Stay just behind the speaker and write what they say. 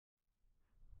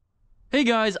Hey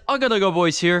guys, Ugga Dugga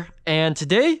Bois here, and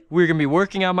today we're going to be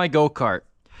working on my go-kart.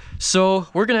 So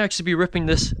we're going to actually be ripping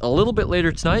this a little bit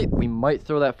later tonight. We might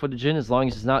throw that footage in as long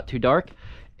as it's not too dark.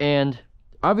 And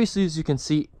obviously, as you can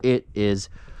see, it is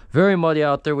very muddy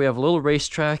out there. We have a little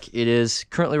racetrack. It is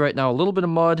currently right now a little bit of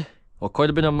mud, well, quite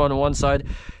a bit of mud on one side,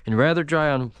 and rather dry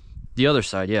on the other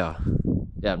side. Yeah,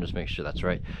 I'm just making sure that's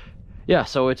right. Yeah,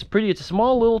 so it's a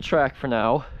small little track for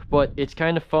now, but it's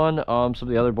kind of fun. Some of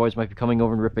the other boys might be coming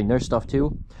over and ripping their stuff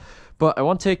too. But I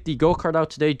want to take the go-kart out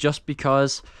today just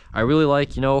because I really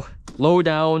like, low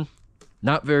down,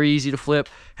 not very easy to flip,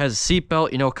 has a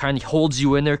seatbelt, kind of holds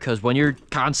you in there because when you're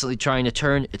constantly trying to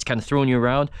turn, it's kind of throwing you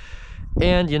around.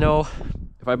 And,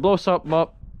 if I blow something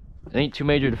up, it ain't too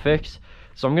major to fix.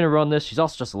 So I'm going to run this. She's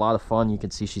also just a lot of fun. You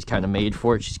can see she's kind of made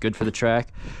for it. She's good for the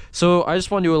track. So I just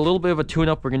want to do a little bit of a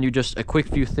tune-up. We're going to do just a quick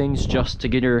few things just to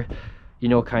get her,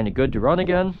 kind of good to run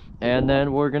again. And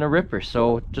then we're going to rip her.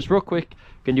 So just real quick,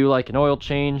 going to do like an oil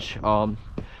change. So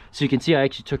you can see I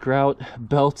actually took her out.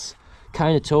 Belts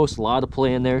kind of toast, a lot of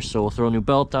play in there. So we'll throw a new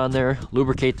belt on there,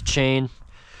 lubricate the chain.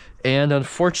 And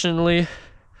unfortunately,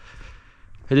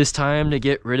 it is time to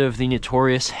get rid of the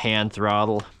notorious hand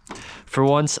throttle. For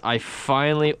once, I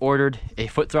finally ordered a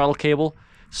foot throttle cable,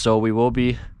 so we will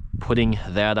be putting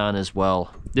that on as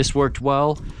well. This worked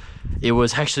well. It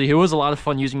was a lot of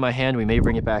fun using my hand. We may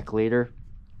bring it back later,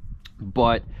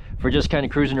 but for just kind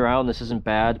of cruising around, this isn't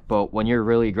bad. But when you're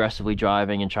really aggressively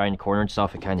driving and trying to corner and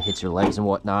stuff, it kind of hits your legs and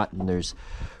whatnot. And there's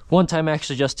one time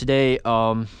actually just today,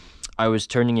 I was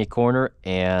turning a corner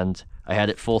and I had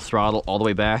it full throttle all the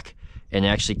way back, and it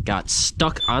actually got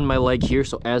stuck on my leg here.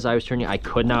 So as I was turning, I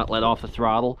could not let off the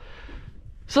throttle.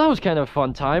 So that was kind of a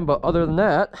fun time. But other than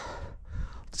that,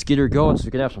 let's get her going so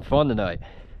we can have some fun tonight.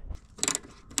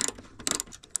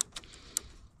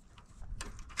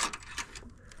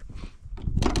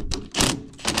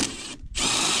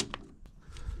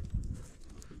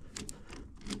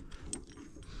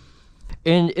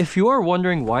 And if you are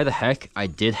wondering why the heck I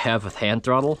did have a hand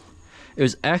throttle, it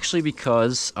was actually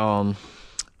because I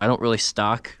don't really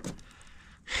stock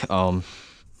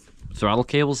throttle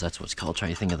cables. That's what it's called.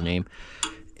 Trying to think of the name.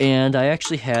 And I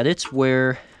actually had it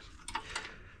where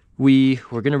we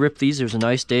were gonna rip these. There's a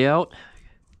nice day out.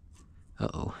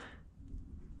 Uh-oh.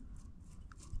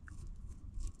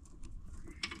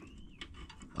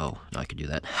 Oh, no, I could do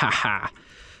that. Haha.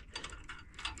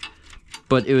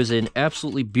 But it was an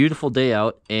absolutely beautiful day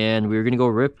out, and we were gonna go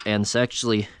rip, and it's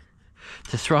actually,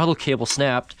 the throttle cable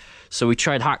snapped. So we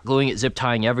tried hot gluing it, zip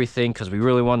tying everything, because we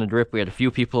really wanted to rip. We had a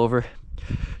few people over.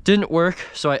 Didn't work,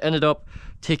 so I ended up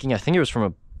taking, I think it was from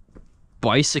a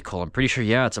bicycle. I'm pretty sure,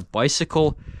 yeah, it's a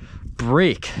bicycle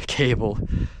brake cable.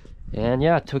 And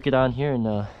yeah, took it on here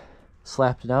and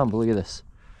slapped it on. But look at this.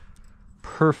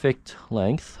 Perfect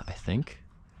length, I think.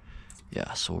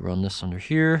 Yeah, so we'll run this under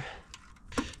here.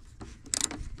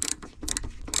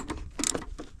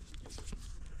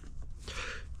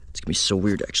 It's gonna be so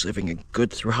weird actually having a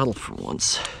good throttle for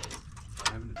once.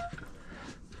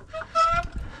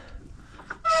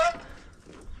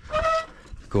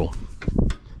 Cool.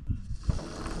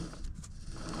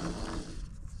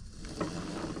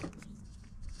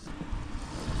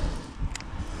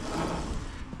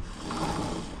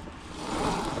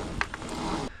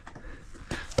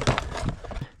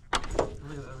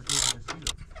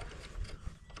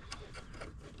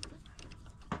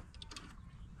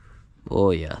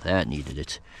 Oh yeah, that needed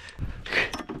it.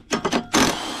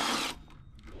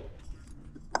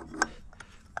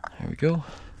 There we go.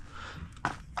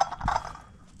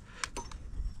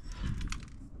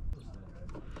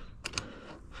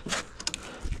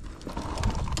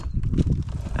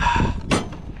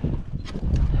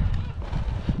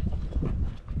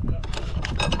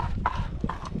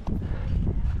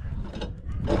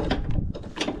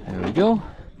 There we go.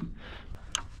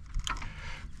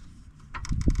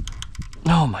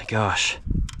 Oh my gosh.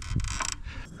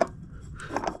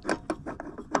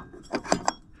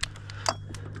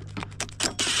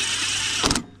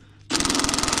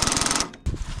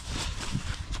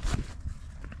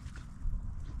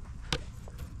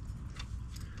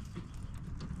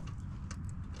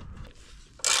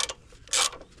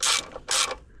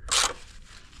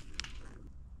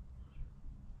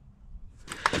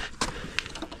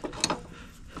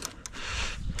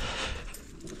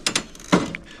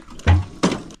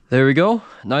 There we go,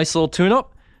 nice little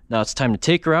tune-up. Now it's time to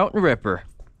take her out and rip her.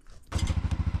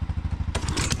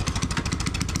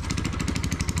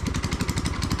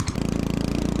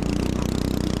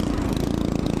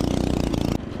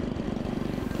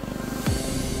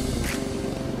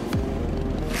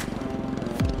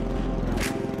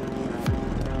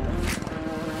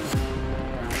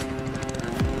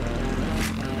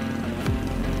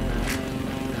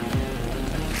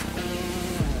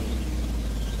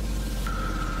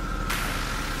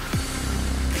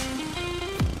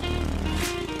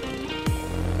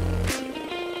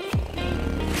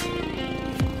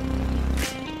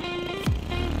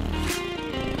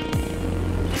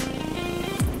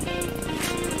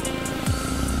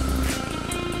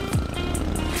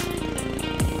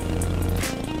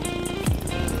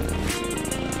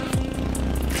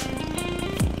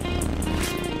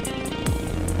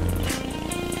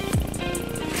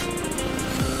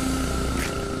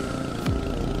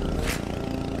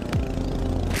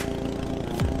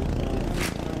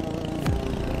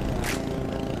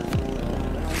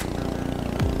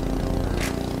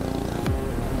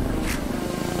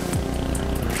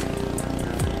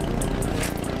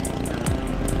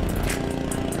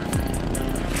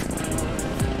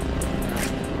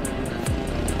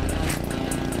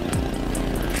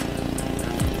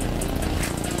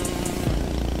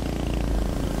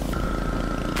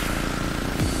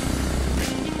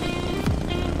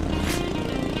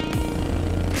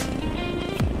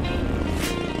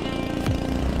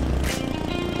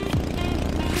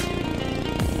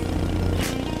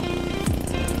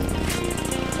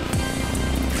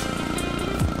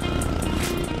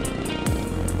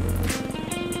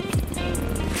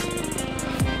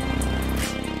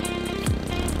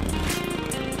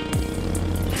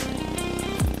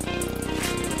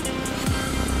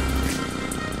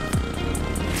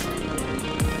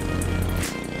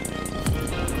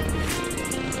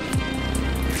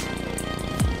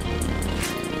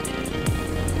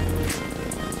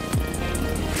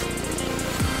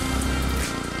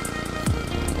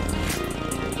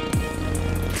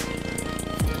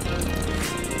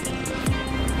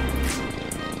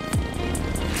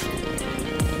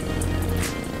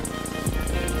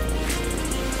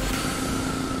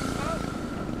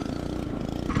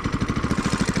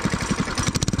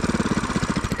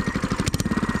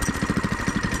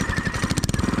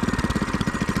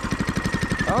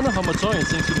 how much longer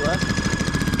things can last.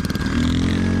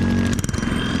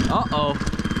 Uh-oh.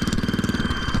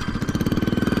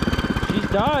 She's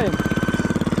dying.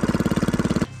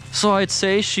 So I'd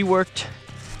say she worked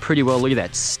pretty well. Look at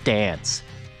that stance.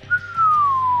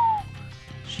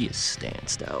 She is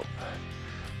stanced out.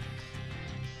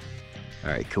 All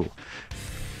right, cool.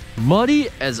 Muddy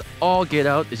as all get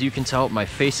out. As you can tell, my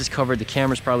face is covered. The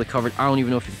camera's probably covered. I don't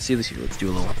even know if you can see this here. Let's do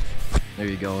a little. There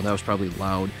you go. That was probably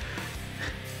loud.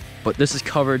 But this is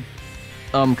covered.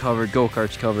 I'm covered.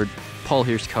 Go-kart's covered. Paul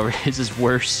here's covered. His is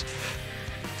worse.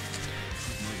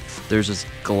 There's just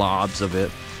globs of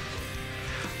it.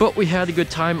 But we had a good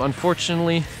time.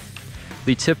 Unfortunately,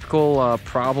 the typical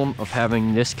problem of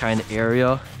having this kind of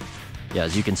area, yeah,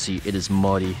 as you can see, it is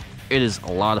muddy. It is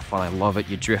a lot of fun. I love it.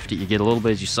 You drift it. You get a little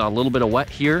bit, as you saw, a little bit of wet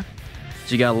here.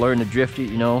 So you got to learn to drift it,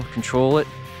 you know, control it.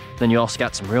 Then you also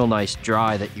got some real nice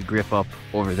dry that you grip up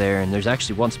over there. And there's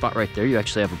actually one spot right there. You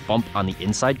actually have a bump on the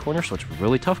inside corner. So it's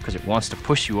really tough because it wants to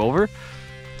push you over.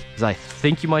 As I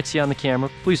think you might see on the camera.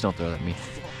 Please don't throw that at me.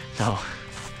 No.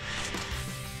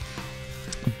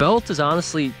 Belt is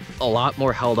honestly a lot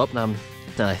more held up than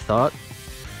I thought.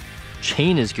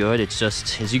 Chain is good. It's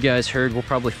just, as you guys heard, we'll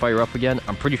probably fire up again.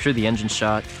 I'm pretty sure the engine's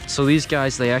shot. So these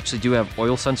guys, they actually do have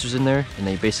oil sensors in there, and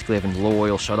they basically have a low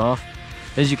oil shut off.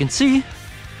 As you can see,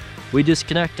 we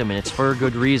disconnect them, and it's for a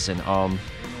good reason.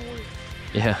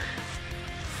 Yeah.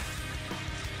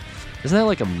 Isn't that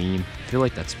like a meme? I feel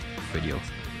like that's a video.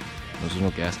 There's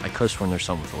no gas. I could have sworn there's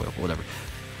some with oil, but whatever.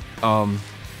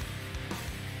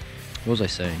 What was I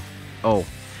saying? Oh,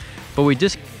 but we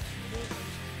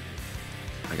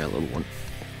I got a little one.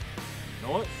 You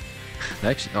know what?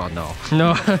 Actually, oh no.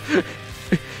 No.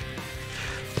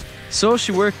 So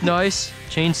she worked nice.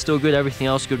 Chain's still good, everything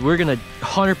else good. We're gonna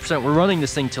 100%, we're running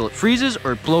this thing till it freezes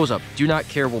or it blows up. Do not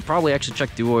care. We'll probably actually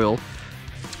check the oil.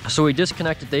 So we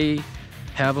disconnected. They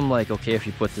have them like, okay, if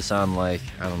you put this on like,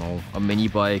 I don't know, a mini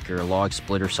bike or a log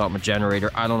split or something, a generator,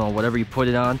 I don't know, whatever you put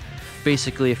it on.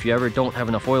 Basically, if you ever don't have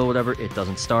enough oil or whatever, it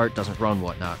doesn't start, doesn't run,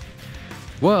 whatnot.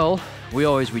 Well, we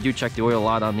do check the oil a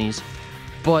lot on these,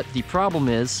 but the problem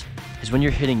is when you're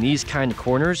hitting these kind of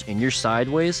corners and you're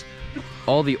sideways,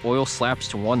 all the oil slaps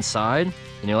to one side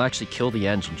and it'll actually kill the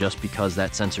engine just because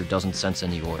that sensor doesn't sense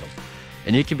any oil.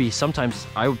 And it can be sometimes,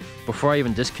 before I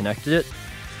even disconnected it,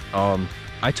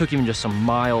 I took even just some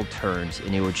mild turns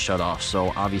and it would shut off.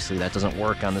 So obviously that doesn't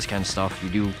work on this kind of stuff. You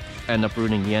do end up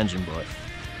ruining the engine, but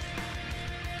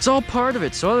it's all part of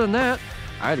it. So other than that,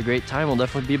 I had a great time. We'll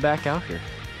definitely be back out here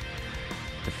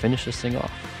to finish this thing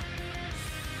off.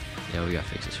 Yeah, we gotta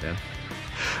fix this, fam.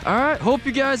 All right, hope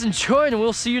you guys enjoyed, and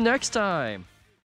we'll see you next time.